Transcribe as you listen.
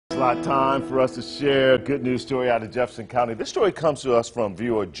Slot time for us to share a good news story out of Jefferson County. This story comes to us from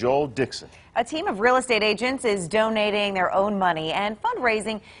viewer Joel Dixon. A team of real estate agents is donating their own money and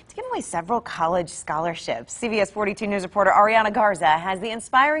fundraising to give away several college scholarships. CBS 42 News reporter Ariana Garza has the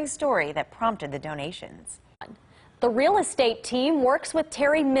inspiring story that prompted the donations. The real estate team works with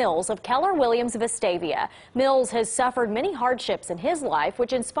Terry Mills of Keller Williams Vestavia. Mills has suffered many hardships in his life,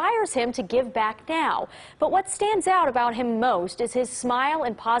 which inspires him to give back now. But what stands out about him most is his smile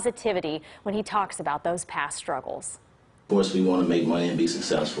and positivity when he talks about those past struggles. Of course, we want to make money and be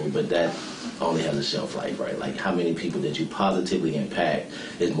successful, but that only has a shelf life, right? Like how many people that you positively impact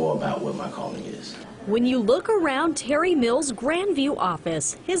is more about what my calling is. When you look around Terry Mills' Grandview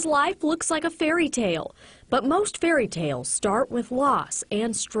office, his life looks like a fairy tale. But most fairy tales start with loss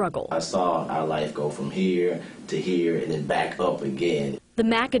and struggle. I saw our life go from here to here and then back up again. The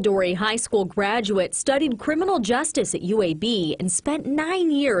McAdory High School graduate studied criminal justice at UAB and spent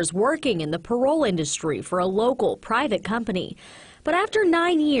 9 years working in the parole industry for a local private company. But after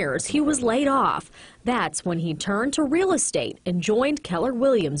 9 years, he was laid off. That's when he turned to real estate and joined Keller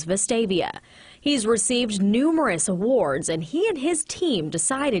Williams Vestavia. He's received numerous awards, and he and his team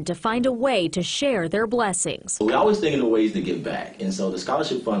decided to find a way to share their blessings. We always think of ways to give back, and so the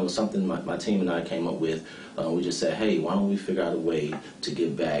scholarship fund was something my team and I came up with. We just said, hey, why don't we figure out a way to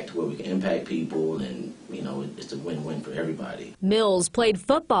give back to where we can impact people, and you know, it's a win-win for everybody. Mills played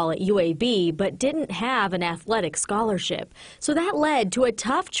football at UAB but didn't have an athletic scholarship, so that led to a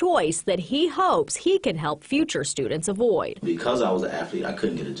tough choice that he hopes he can help future students avoid. Because I was an athlete, I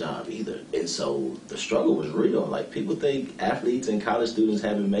couldn't get a job either, and so the struggle was real. Like, people think athletes and college students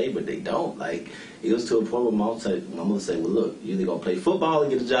have it made, but they don't. Like, it was to a point where my mom would say, well, look, you're either going to play football or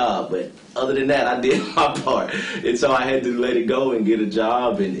get a job, but other than that, I did my part. And so I had to let it go and get a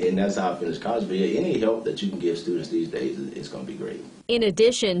job, and that's how I finished college. But yeah, any help that you can give students these days is going to be great. In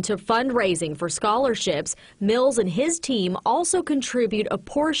addition to fundraising for scholarships, Mills and his team also contribute a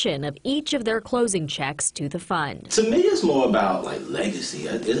portion of each of their closing checks to the fund. To me, it's more about like legacy.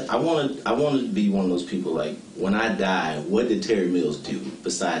 I want to be one of those people, like, when I die, what did Terry Mills do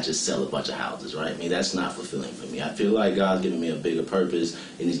besides just sell a bunch of houses, right? I mean, that's not fulfilling for me. I feel like God's giving me a bigger purpose,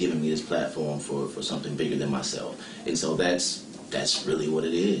 and he's giving me this platform for something bigger than myself. And so that's really what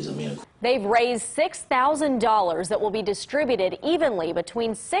it is. I mean, They've raised $6,000 that will be distributed evenly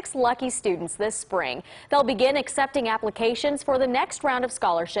between 6 lucky students this spring. They'll begin accepting applications for the next round of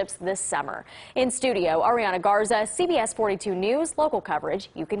scholarships this summer. In studio, Ariana Garza, CBS 42 News, local coverage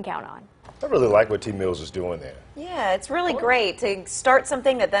you can count on. I really like what Team Mills is doing there. Yeah, it's really great to start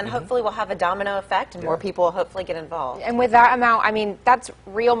something that then hopefully will have a domino effect and more people will hopefully get involved. And with that amount, I mean, that's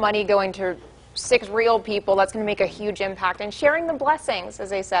real money going to 6 real people. That's going to make a huge impact, and sharing the blessings, as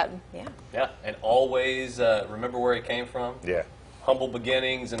they said. Yeah, and always remember where he came from. Yeah. Humble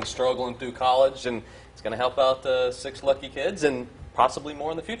beginnings and struggling through college, and it's going to help out 6 lucky kids and possibly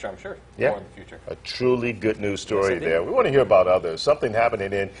more in the future, I'm sure. Yeah. More in the future. A truly good news story Yes, there. We want to hear about others. Something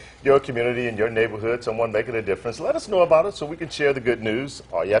happening in your community, in your neighborhood, someone making a difference. Let us know about it so we can share the good news.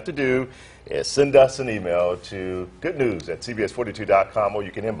 All you have to do is send us an email to goodnews@cbs42.com, or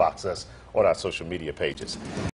you can inbox us on our social media pages.